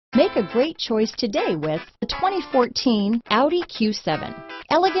Make a great choice today with the 2014 Audi Q7.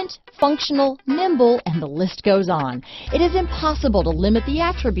 Elegant, functional, nimble, and the list goes on. It is impossible to limit the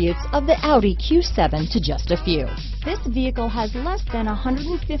attributes of the Audi Q7 to just a few. This vehicle has less than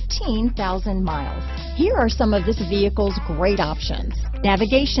 115,000 miles. Here are some of this vehicle's great options: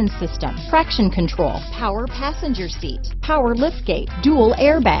 navigation system, traction control, power passenger seat, power liftgate, dual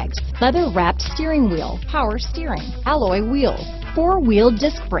airbags, leather-wrapped steering wheel, power steering, alloy wheels, four-wheel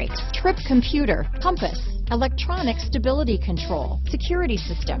disc brakes, trip computer, compass, electronic stability control, security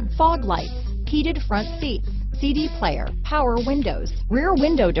system, fog lights, heated front seats, CD player, power windows, rear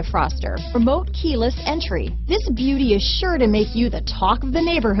window defroster, remote keyless entry. This beauty is sure to make you the talk of the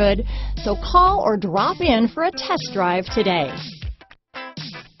neighborhood, so call or drop in for a test drive today.